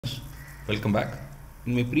Welcome back.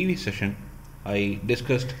 In my previous session, I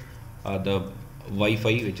discussed the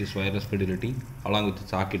Wi-Fi, which is wireless fidelity, along with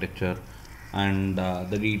its architecture, and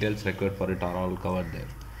the details required for it are all covered there.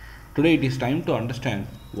 Today, it is time to understand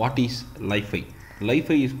what is Li-Fi.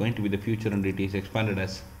 Li-Fi is going to be the future, and it is expanded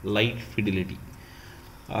as light fidelity.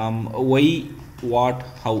 Why, what,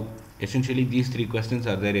 how? Essentially, these three questions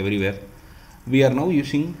are there everywhere. We are now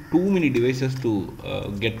using too many devices to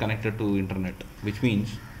get connected to internet, which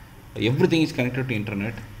means everything is connected to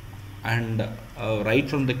internet, and right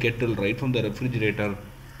from the kettle, right from the refrigerator,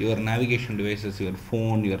 your navigation devices, your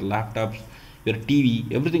phone, your laptops, your TV,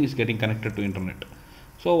 everything is getting connected to internet.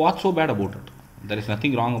 So what's so bad about it? There is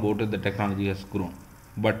nothing wrong about it. The technology has grown,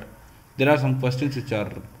 but there are some questions which are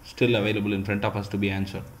still available in front of us to be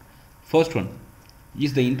answered. First one: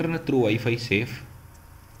 is the internet through Wi-Fi safe?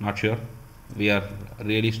 Not sure. We are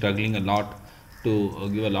really struggling a lot to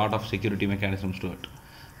give a lot of security mechanisms to it.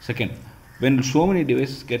 Second, when so many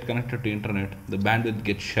devices get connected to internet, the bandwidth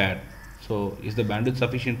gets shared. So is the bandwidth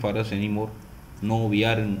sufficient for us anymore? No, we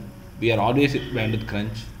are always in bandwidth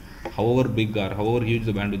crunch. However big or however huge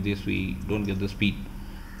the bandwidth is, we don't get the speed.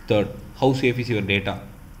 Third, how safe is your data?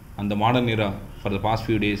 And the modern era, for the past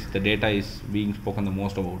few days, the data is being spoken the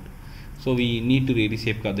most about. So we need to really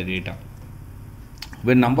safeguard the data.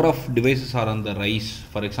 When number of devices are on the rise,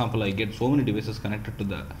 for example, I get so many devices connected to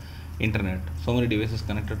the internet, so many devices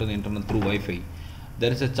connected to the internet through Wi-Fi,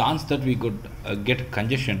 there is a chance that we could get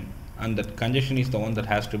congestion, and that congestion is the one that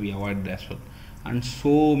has to be avoided as well. And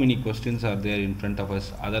so many questions are there in front of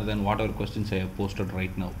us other than whatever questions I have posted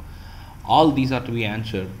right now. All these are to be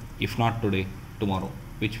answered, if not today, tomorrow,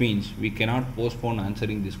 which means we cannot postpone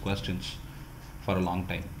answering these questions for a long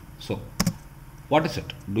time. So what is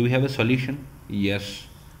it? Do we have a solution? Yes.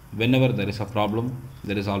 Whenever there is a problem,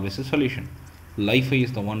 there is always a solution. Li-Fi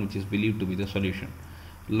is the one which is believed to be the solution.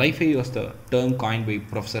 Li-Fi was the term coined by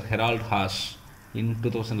Professor Harold Haas in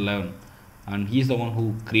 2011, and he is the one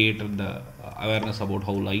who created the awareness about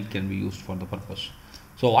how light can be used for the purpose.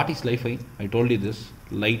 So what is Li-Fi? I told you this: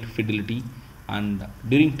 light fidelity, and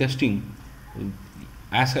during testing,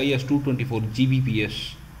 as high as 224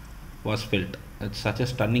 Gbps was felt. It's such a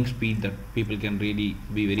stunning speed that people can really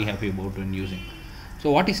be very happy about when using. So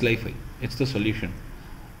what is Li-Fi? It's the solution.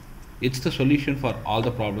 It's the solution for all the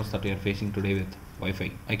problems that we are facing today with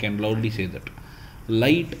Wi-Fi. I can loudly say that.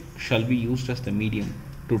 Light shall be used as the medium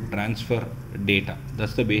to transfer data.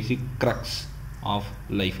 That's the basic crux of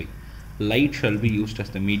Li-Fi. Light shall be used as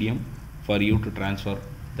the medium for you to transfer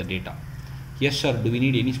the data. Yes sir, do we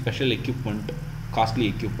need any special equipment, costly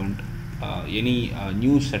equipment, any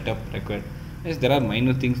new setup required? Yes, there are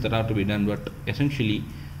minor things that are to be done, but essentially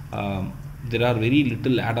there are very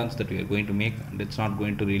little add-ons that we are going to make, and it's not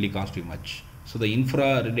going to really cost you much. So the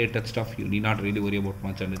infra related stuff you need not really worry about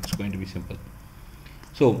much, and it's going to be simple.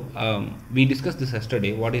 So we discussed this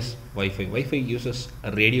yesterday. What is Wi-Fi? Wi-Fi uses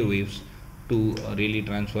radio waves to really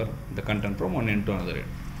transfer the content from one end to another end.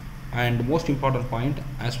 And the most important point,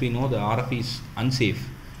 as we know, the RF is unsafe.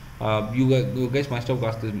 You guys must have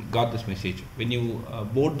got this message. When you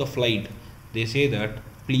board the flight, they say that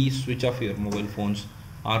please switch off your mobile phones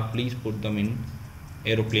or please put them in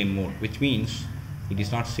aeroplane mode, which means it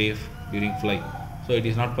is not safe during flight. So it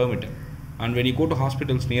is not permitted. And when you go to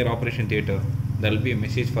hospitals near operation theatre, there will be a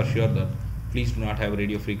message for sure that please do not have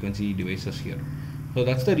radio frequency devices here. So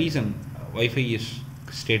that's the reason Wi-Fi is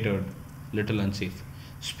stated little unsafe.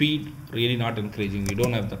 Speed really not encouraging. We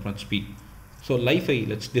don't have that much speed. So Li-Fi,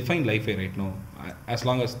 let's define Li-Fi right now. As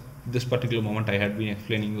long as this particular moment I had been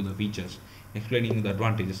explaining you the features, explaining you the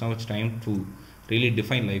advantages, now it's time to really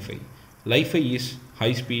define Li-Fi. Li-Fi is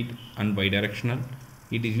high speed and bidirectional.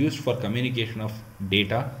 It is used for communication of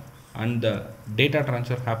data, and the data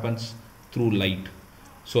transfer happens through light.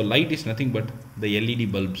 So light is nothing but the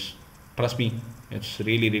LED bulbs. Trust me, it's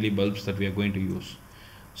really bulbs that we are going to use.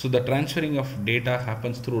 So the transferring of data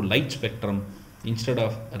happens through light spectrum instead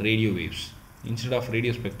of radio waves, instead of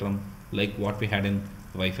radio spectrum like what we had in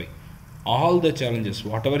Wi-Fi. All the challenges,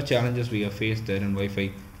 whatever challenges we have faced there in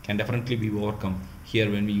Wi-Fi, can definitely be overcome here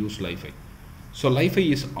when we use Li-Fi. So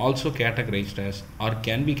Li-Fi is also categorized as, or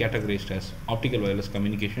can be categorized as, optical wireless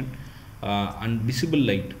communication, and visible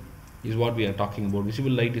light is what we are talking about. Visible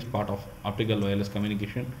light is part of optical wireless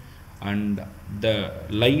communication, and the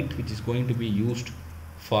light which is going to be used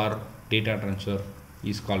for data transfer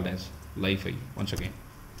is called as Li-Fi once again.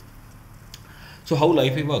 So how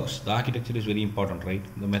Li-Fi works? The architecture is very important, right?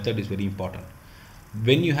 The method is very important.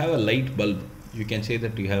 When you have a light bulb, you can say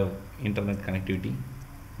that you have internet connectivity.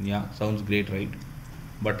 Yeah, sounds great, right?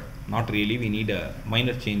 But not really. We need a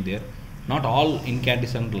minor change there. Not all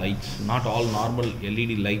incandescent lights, not all normal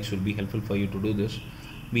LED lights will be helpful for you to do this.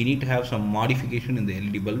 We need to have some modification in the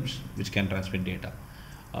LED bulbs which can transmit data.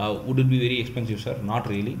 Would it be very expensive, sir? Not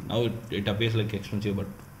really. Now it appears like expensive, but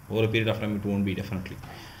over a period of time it won't be, definitely.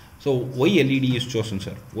 So why LED is chosen,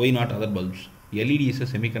 sir? Why not other bulbs? LED is a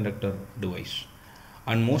semiconductor device,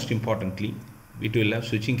 and most importantly, it will have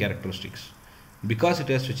switching characteristics. Because it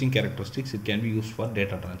has switching characteristics, it can be used for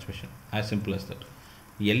data transmission. As simple as that.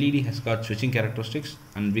 LED has got switching characteristics,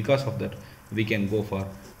 and because of that, we can go for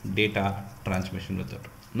data transmission with it.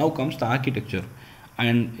 Now comes the architecture,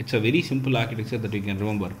 and it's a very simple architecture that you can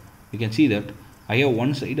remember. You can see that I have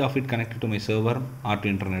one side of it connected to my server or to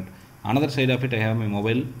internet. Another side of it I have my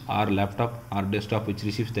mobile or laptop or desktop which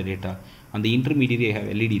receives the data, and the intermediary I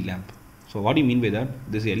have LED lamp. So what do you mean by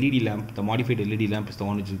that? This LED lamp, the modified LED lamp, is the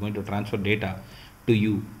one which is going to transfer data to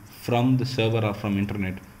you from the server or from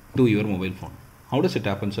internet to your mobile phone. How does it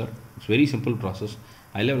happen, sir? It's very simple process.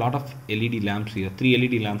 I have a lot of LED lamps here, 3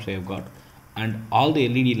 LED lamps I have got, and all the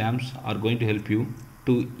LED lamps are going to help you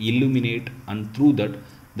to illuminate, and through that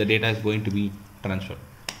the data is going to be transferred.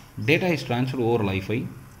 Data is transferred over Wi-Fi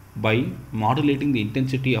by modulating the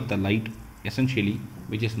intensity of the light, essentially,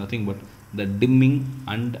 which is nothing but the dimming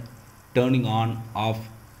and turning on off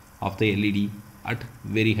of the LED at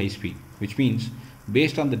very high speed, which means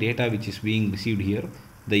based on the data which is being received here,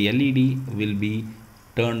 the LED will be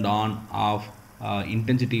turned on, off,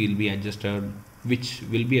 intensity will be adjusted, which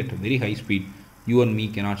will be at a very high speed. You and me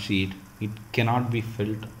cannot see it. It cannot be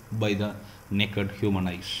felt by the naked human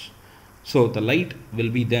eyes. So the light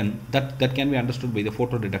will be then, that can be understood by the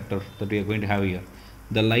photo detector that we are going to have here.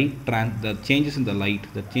 The light, the changes in the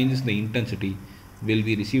light, the changes in the intensity will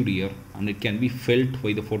be received here, and it can be felt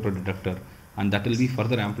by the photo detector, and that will be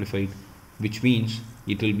further amplified, which means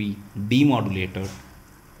it will be demodulated.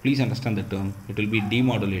 Please understand the term. It will be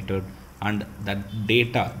demodulated, and that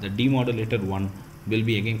data, the demodulated one, will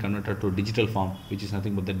be again converted to digital form, which is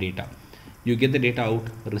nothing but the data. You get the data out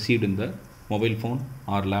received in the mobile phone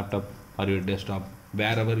or laptop or your desktop,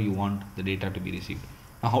 wherever you want the data to be received.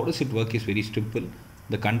 Now how does it work is very simple.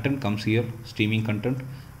 The content comes here, streaming content.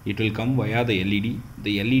 It will come via the LED.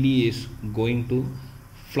 The LED is going to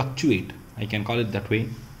fluctuate, I can call it that way,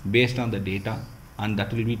 based on the data, and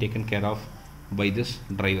that will be taken care of by this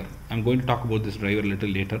driver. I'm going to talk about this driver a little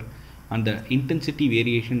later. And the intensity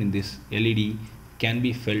variation in this LED can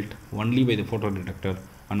be felt only by the photo detector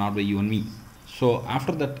and not by you and me. So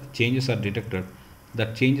after that changes are detected,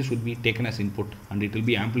 that changes would be taken as input, and it will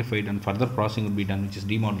be amplified, and further processing will be done, which is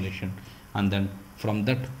demodulation, and then from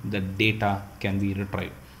that the data can be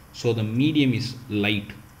retrieved. So the medium is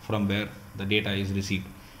light from where the data is received.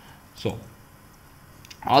 So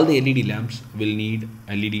all the LED lamps will need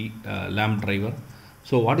LED lamp driver.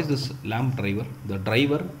 So what is this lamp driver? The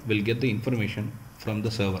driver will get the information from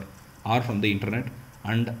the server or from the internet,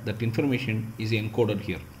 and that information is encoded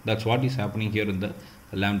here. That's what is happening here in the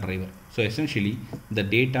lamp driver. So essentially the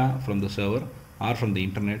data from the server or from the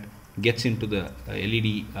internet gets into the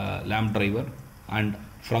LED lamp driver, and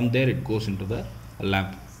from there it goes into the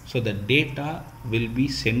lamp. So the data will be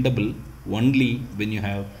sendable only when you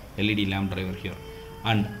have LED lamp driver here,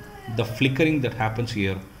 and the flickering that happens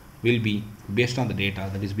here will be based on the data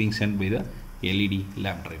that is being sent by the LED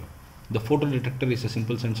lamp driver. The photo detector is a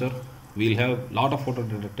simple sensor. We'll have lot of photo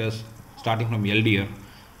detectors starting from LDR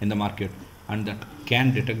in the market, and that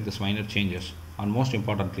can detect this minor changes, and most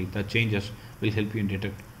importantly the changes will help you in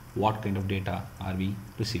detect what kind of data are we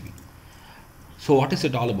receiving. So what is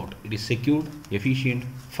it all about? It is secured, efficient,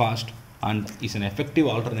 fast, and is an effective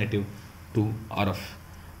alternative to RF.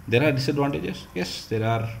 There are disadvantages? Yes, there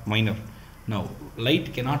are minor. Now,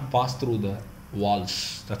 light cannot pass through the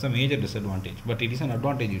walls. That's a major disadvantage, but it is an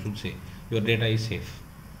advantage, you should say. Your data is safe.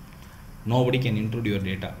 Nobody can intrude your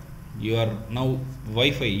data. You are now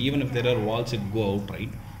Wi-Fi, even if there are walls, it go out, right?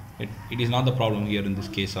 It is not the problem here in this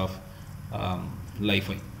case of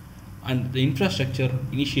Wi-Fi. And the infrastructure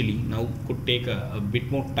initially now could take a bit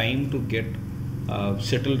more time to get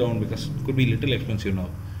settled down, because it could be little expensive now.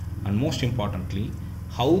 And most importantly,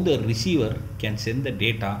 how the receiver can send the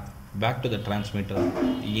data back to the transmitter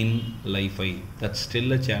in Wi-Fi. That's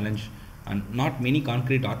still a challenge, and not many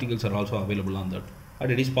concrete articles are also available on that, but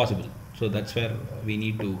it is possible. So that's where we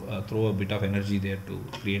need to throw a bit of energy there to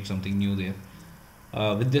create something new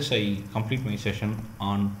there. With this, I complete my session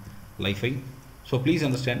on Wi-Fi. So please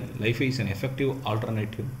understand, Wi-Fi is an effective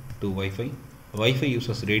alternative to Wi-Fi. Wi-Fi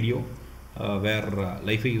uses radio, where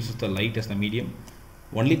Wi-Fi uses the light as the medium.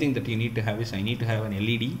 Only thing that you need to have is, I need to have an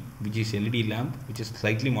LED, which is LED lamp, which is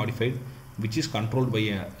slightly modified, which is controlled by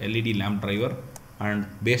a LED lamp driver, and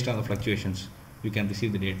based on the fluctuations, you can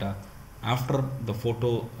receive the data after the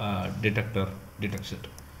photo detector detects it.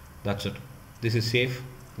 That's it. This is safe.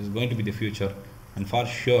 This is going to be the future, and for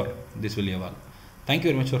sure this will evolve. Thank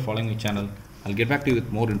you very much for following my channel. I'll get back to you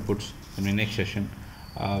with more inputs in my next session,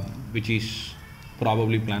 which is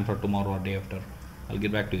probably planned for tomorrow or day after. I'll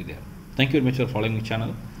get back to you there. Thank you very much for following my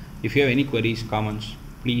channel. If you have any queries, comments,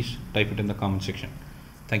 please type it in the comment section.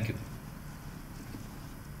 Thank you.